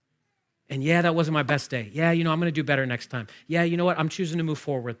 And yeah, that wasn't my best day. Yeah, you know, I'm going to do better next time. Yeah, you know what? I'm choosing to move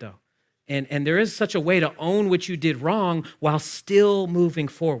forward though. And there is such a way to own what you did wrong while still moving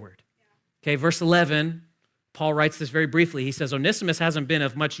forward. Okay, verse 11, Paul writes this very briefly. He says, Onesimus hasn't been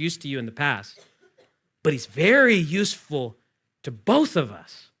of much use to you in the past, but he's very useful to both of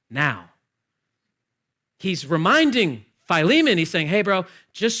us now. He's reminding Philemon, he's saying, hey bro,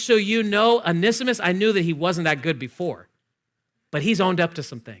 just so you know, Onesimus, I knew that he wasn't that good before, but he's owned up to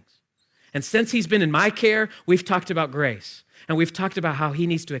some things. And since he's been in my care, we've talked about grace. And we've talked about how he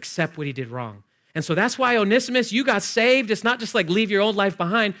needs to accept what he did wrong. And so that's why, Onesimus, you got saved. It's not just like leave your old life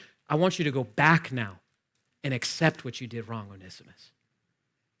behind. I want you to go back now and accept what you did wrong, Onesimus.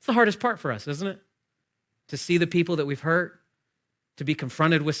 It's the hardest part for us, isn't it? To see the people that we've hurt, to be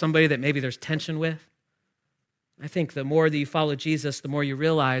confronted with somebody that maybe there's tension with. I think the more that you follow Jesus, the more you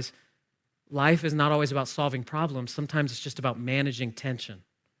realize life is not always about solving problems. Sometimes it's just about managing tension.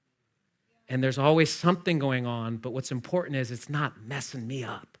 And there's always something going on, but what's important is it's not messing me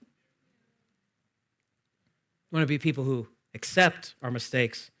up. We want to be people who accept our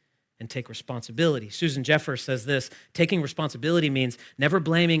mistakes and take responsibility. Susan Jeffers says this, taking responsibility means never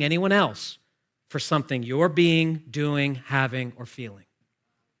blaming anyone else for something you're being, doing, having, or feeling.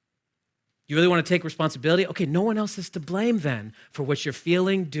 You really want to take responsibility? Okay, no one else is to blame then for what you're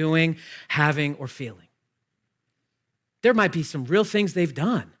feeling, doing, having, or feeling. There might be some real things they've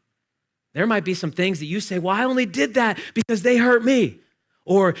done. There might be some things that you say, well, I only did that because they hurt me.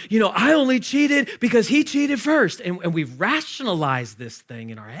 Or, you know, I only cheated because he cheated first. And we've rationalized this thing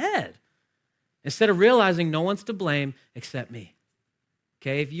in our head instead of realizing no one's to blame except me.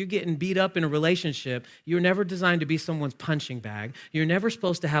 Okay, if you're getting beat up in a relationship, you're never designed to be someone's punching bag. You're never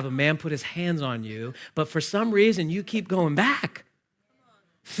supposed to have a man put his hands on you. But for some reason, you keep going back,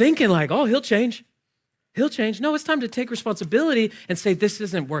 thinking like, oh, he'll change. He'll change. No, it's time to take responsibility and say, this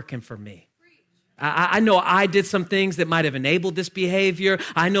isn't working for me. I know I did some things that might have enabled this behavior.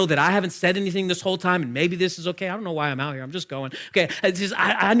 I know that I haven't said anything this whole time, and maybe this is okay. I don't know why I'm out here. I'm just going. Okay, it's just,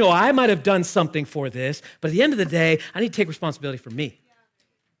 I know I might have done something for this, but at the end of the day, I need to take responsibility for me.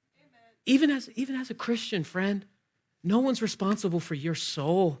 Even as a Christian friend, no one's responsible for your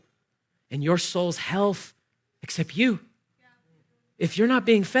soul and your soul's health except you. If you're not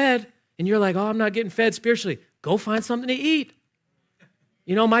being fed, and you're like, oh, I'm not getting fed spiritually, go find something to eat.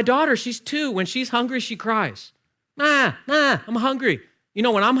 You know, my daughter, she's 2. When she's hungry, she cries. Nah, I'm hungry. You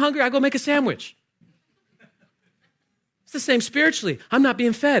know, when I'm hungry, I go make a sandwich. It's the same spiritually. I'm not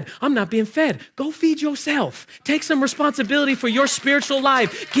being fed. Go feed yourself. Take some responsibility for your spiritual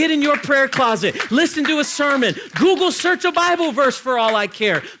life. Get in your prayer closet. Listen to a sermon. Google search a Bible verse for all I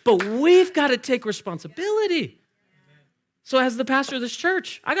care. But we've got to take responsibility. So as the pastor of this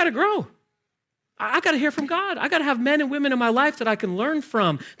church, I got to grow. I got to hear from God. I got to have men and women in my life that I can learn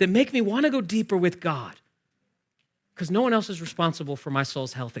from that make me want to go deeper with God. Because no one else is responsible for my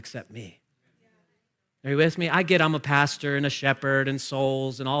soul's health except me. Are you with me? I'm a pastor and a shepherd and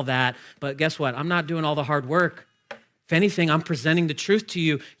souls and all that, but guess what? I'm not doing all the hard work. If anything, I'm presenting the truth to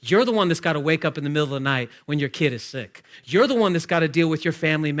you. You're the one that's got to wake up in the middle of the night when your kid is sick. You're the one that's got to deal with your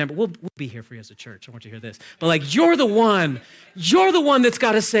family member. We'll be here for you as a church. I want you to hear this. But like, you're the one that's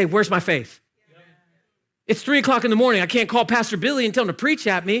got to say, where's my faith? It's 3:00 in the morning. I can't call Pastor Billy and tell him to preach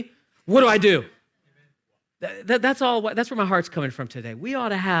at me. What do I do? That's where my heart's coming from today. We ought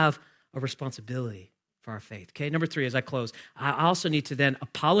to have a responsibility for our faith. Okay, number 3, as I close, I also need to then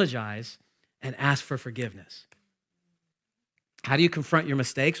apologize and ask for forgiveness. How do you confront your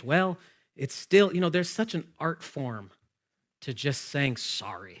mistakes? Well, it's still, there's such an art form to just saying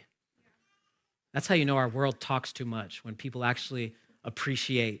sorry. That's how you know our world talks too much, when people actually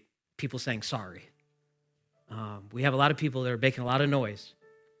appreciate people saying sorry. We have a lot of people that are making a lot of noise,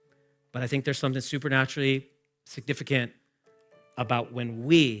 but I think there's something supernaturally significant about when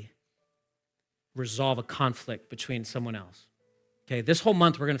we resolve a conflict between someone else. Okay, this whole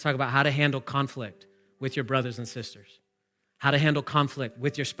month we're going to talk about how to handle conflict with your brothers and sisters, how to handle conflict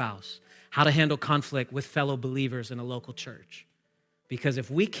with your spouse, how to handle conflict with fellow believers in a local church. Because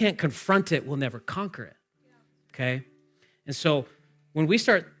if we can't confront it, we'll never conquer it, okay? And so when we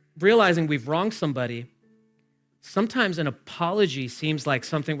start realizing we've wronged somebody, sometimes an apology seems like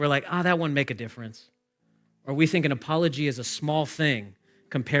something we're like, that won't make a difference. Or we think an apology is a small thing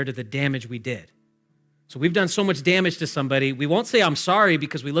compared to the damage we did. So we've done so much damage to somebody, we won't say I'm sorry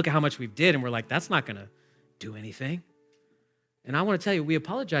because we look at how much we've did and we're like, that's not gonna do anything. And I wanna tell you, we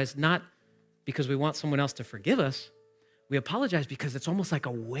apologize not because we want someone else to forgive us. We apologize because it's almost like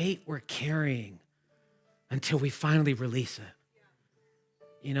a weight we're carrying until we finally release it.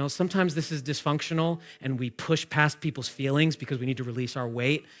 Sometimes this is dysfunctional and we push past people's feelings because we need to release our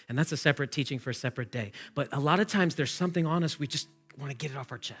weight, and that's a separate teaching for a separate day. But a lot of times there's something on us, we just want to get it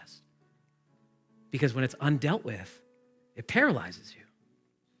off our chest. Because when it's undealt with, it paralyzes you.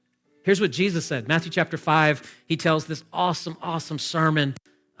 Here's what Jesus said. Matthew chapter 5, he tells this awesome sermon.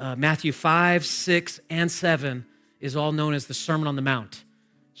 Matthew 5, 6, and 7 is all known as the Sermon on the Mount.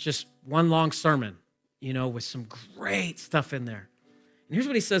 It's just one long sermon, with some great stuff in there. And here's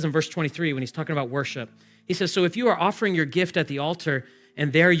what he says in verse 23 when he's talking about worship. He says, so if you are offering your gift at the altar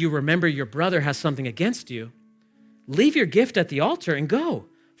and there you remember your brother has something against you, leave your gift at the altar and go.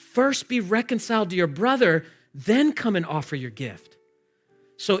 First be reconciled to your brother, then come and offer your gift.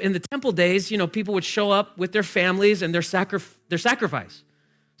 So in the temple days, people would show up with their families and their sacrifice.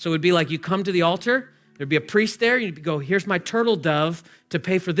 So it would be like you come to the altar, there'd be a priest there, you'd go, here's my turtle dove to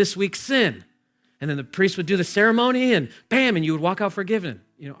pay for this week's sin. And then the priest would do the ceremony and bam, and you would walk out forgiven.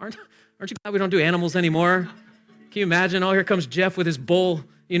 Aren't you glad we don't do animals anymore? Can you imagine? Oh, here comes Jeff with his bull,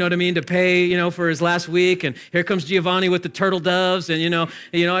 to pay, for his last week. And here comes Giovanni with the turtle doves. And,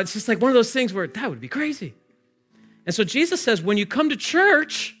 it's just like one of those things where that would be crazy. And so Jesus says, when you come to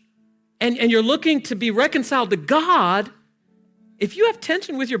church and you're looking to be reconciled to God, if you have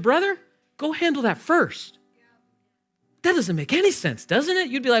tension with your brother, go handle that first. That doesn't make any sense, doesn't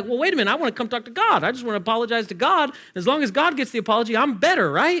it? You'd be like, well, wait a minute, I want to come talk to God. I just want to apologize to God. As long as God gets the apology, I'm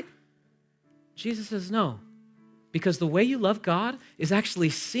better, right? Jesus says no, because the way you love God is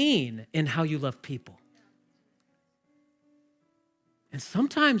actually seen in how you love people. And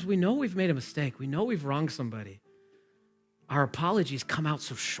sometimes we know we've made a mistake. We know we've wronged somebody. Our apologies come out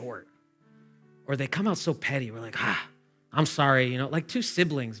so short, or they come out so petty. We're like, I'm sorry. Like two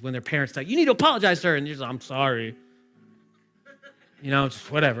siblings when their parents tell you need to apologize to her, and you're just, I'm sorry.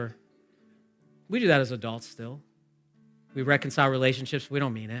 Just whatever. We do that as adults still. We reconcile relationships. We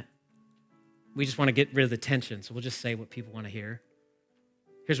don't mean it. We just want to get rid of the tension, so we'll just say what people want to hear.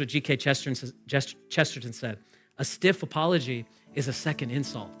 Here's what G.K. Chesterton said. A stiff apology is a second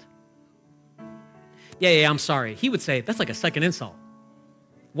insult. Yeah, I'm sorry. He would say, that's like a second insult.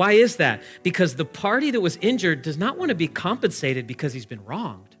 Why is that? Because the party that was injured does not want to be compensated because he's been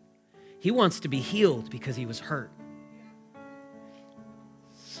wronged. He wants to be healed because he was hurt.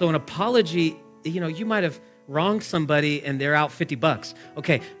 So an apology, you might have wronged somebody and they're out $50.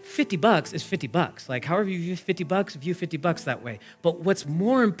 Okay, $50 is $50. Like however you view $50, view $50 that way. But what's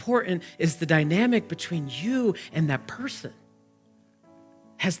more important is the dynamic between you and that person.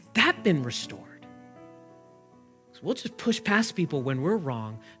 Has that been restored? So we'll just push past people when we're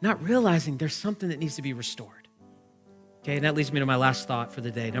wrong, not realizing there's something that needs to be restored. Okay, and that leads me to my last thought for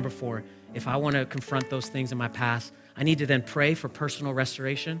the day. Number 4, if I want to confront those things in my past, I need to then pray for personal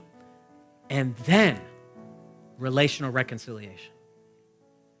restoration and then Relational reconciliation.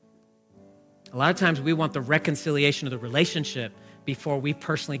 A lot of times we want the reconciliation of the relationship before we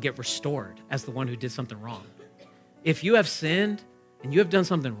personally get restored as the one who did something wrong. If you have sinned and you have done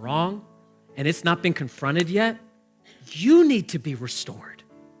something wrong and it's not been confronted yet, you need to be restored.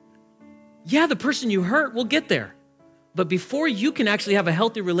 Yeah, the person you hurt will get there. But before you can actually have a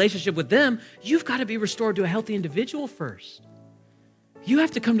healthy relationship with them, you've got to be restored to a healthy individual first. You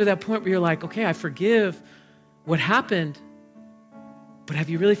have to come to that point where you're like, okay, I forgive what happened, but have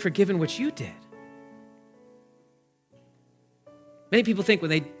you really forgiven what you did? Many people think when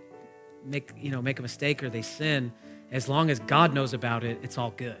they make a mistake or they sin, as long as God knows about it, it's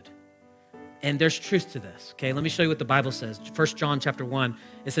all good. And there's truth to this, okay? Let me show you what the Bible says. 1 John chapter 1,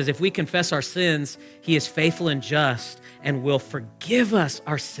 it says, if we confess our sins, he is faithful and just and will forgive us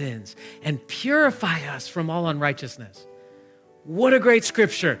our sins and purify us from all unrighteousness. What a great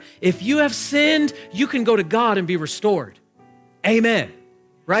scripture. If you have sinned, you can go to God and be restored. Amen,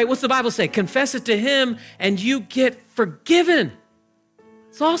 right? What's the Bible say? Confess it to him and you get forgiven.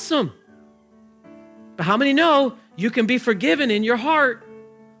 It's awesome. But how many know you can be forgiven in your heart,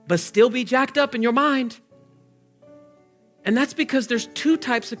 but still be jacked up in your mind? And that's because there's two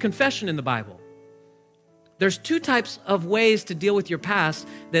types of confession in the Bible. There's two types of ways to deal with your past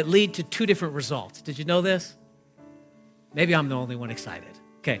that lead to two different results. Did you know this? Maybe I'm the only one excited.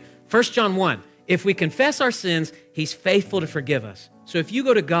 Okay, 1 John 1, if we confess our sins, he's faithful to forgive us. So if you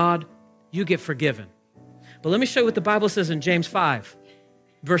go to God, you get forgiven. But let me show you what the Bible says in James 5,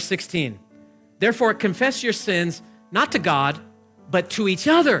 verse 16. Therefore, confess your sins, not to God, but to each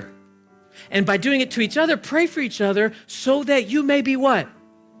other. And by doing it to each other, pray for each other so that you may be what?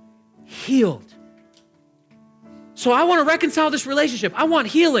 Healed. So I want to reconcile this relationship. I want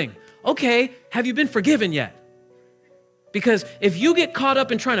healing. Okay, have you been forgiven yet? Because if you get caught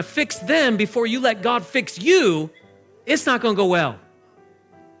up in trying to fix them before you let God fix you, it's not going to go well.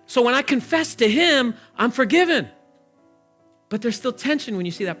 So when I confess to him, I'm forgiven. But there's still tension when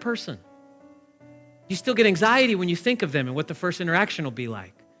you see that person. You still get anxiety when you think of them and what the first interaction will be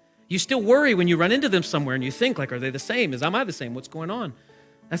like. You still worry when you run into them somewhere and you think like, are they the same? Am I the same? What's going on?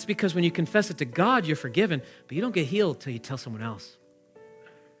 That's because when you confess it to God, you're forgiven, but you don't get healed till you tell someone else.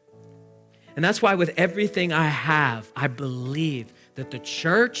 And that's why with everything I have, I believe that the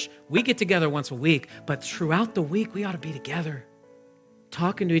church, we get together once a week, but throughout the week, we ought to be together,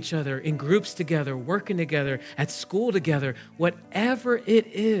 talking to each other, in groups together, working together, at school together, whatever it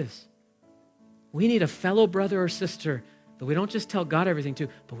is. We need a fellow brother or sister that we don't just tell God everything to,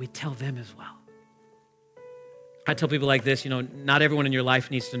 but we tell them as well. I tell people like this, not everyone in your life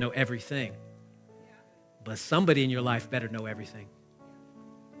needs to know everything, but somebody in your life better know everything.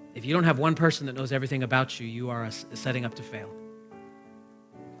 If you don't have one person that knows everything about you, you are setting up to fail.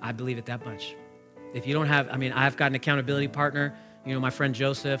 I believe it that much. If you don't have, I've got an accountability partner, my friend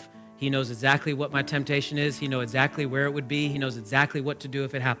Joseph. He knows exactly what my temptation is. He knows exactly where it would be. He knows exactly what to do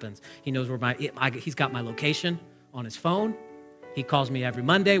if it happens. He knows where he's got my location on his phone. He calls me every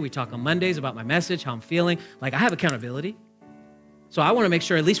Monday. We talk on Mondays about my message, how I'm feeling. Like I have accountability. So I want to make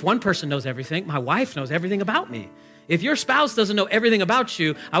sure at least one person knows everything. My wife knows everything about me. If your spouse doesn't know everything about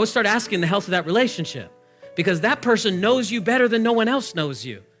you, I would start asking the health of that relationship because that person knows you better than no one else knows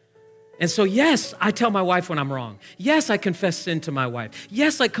you. And so, yes, I tell my wife when I'm wrong. Yes, I confess sin to my wife.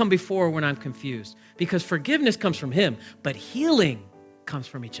 Yes, I come before when I'm confused because forgiveness comes from him, but healing comes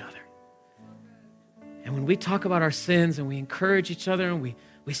from each other. And when we talk about our sins and we encourage each other and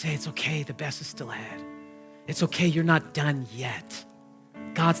we say, it's okay, the best is still ahead. It's okay, you're not done yet.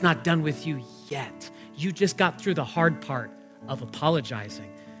 God's not done with you yet. You just got through the hard part of apologizing.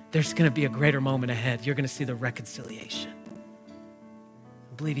 There's going to be a greater moment ahead. You're going to see the reconciliation.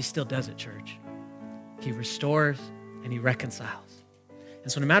 I believe he still does it, church. He restores and he reconciles.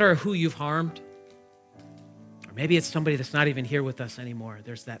 And so no matter who you've harmed, or maybe it's somebody that's not even here with us anymore,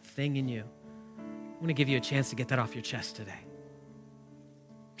 there's that thing in you. I want to give you a chance to get that off your chest today.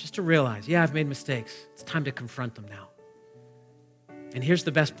 Just to realize, yeah, I've made mistakes. It's time to confront them now. And here's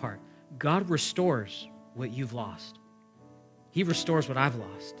the best part. God restores what you've lost. He restores what I've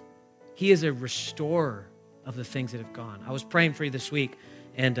lost. He is a restorer of the things that have gone. I was praying for you this week,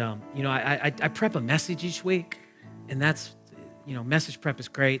 and I prep a message each week, and that's, message prep is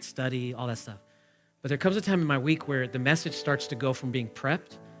great, study, all that stuff. But there comes a time in my week where the message starts to go from being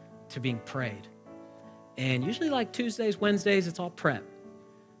prepped to being prayed. And usually like Tuesdays, Wednesdays, it's all prep.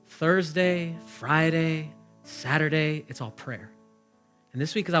 Thursday, Friday, Saturday, it's all prayer. And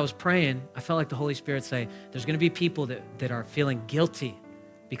this week as I was praying, I felt like the Holy Spirit say, there's going to be people that are feeling guilty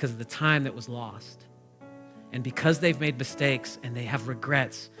because of the time that was lost. And because they've made mistakes and they have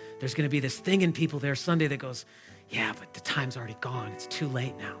regrets, there's going to be this thing in people there Sunday that goes, yeah, but the time's already gone. It's too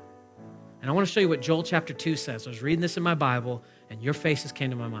late now. And I want to show you what Joel chapter 2 says. I was reading this in my Bible, and your faces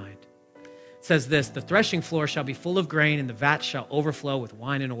came to my mind. It says this, the threshing floor shall be full of grain, and the vat shall overflow with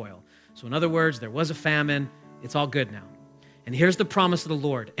wine and oil. So in other words, there was a famine. It's all good now. And here's the promise of the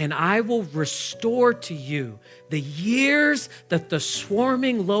Lord. And I will restore to you the years that the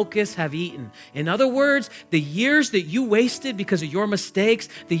swarming locusts have eaten. In other words, the years that you wasted because of your mistakes,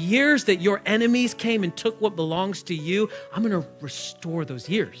 the years that your enemies came and took what belongs to you, I'm going to restore those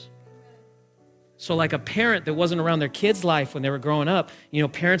years. So like a parent that wasn't around their kid's life when they were growing up,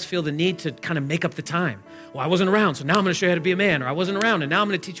 parents feel the need to kind of make up the time. Well, I wasn't around, so now I'm going to show you how to be a man. Or I wasn't around, and now I'm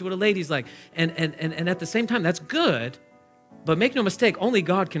going to teach you what a lady's like. And at the same time, that's good. But make no mistake, only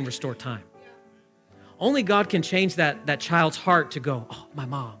God can restore time. Only God can change that child's heart to go, oh, my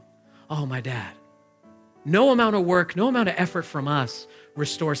mom, oh, my dad. No amount of work, no amount of effort from us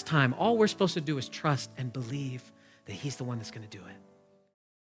restores time. All we're supposed to do is trust and believe that he's the one that's going to do it.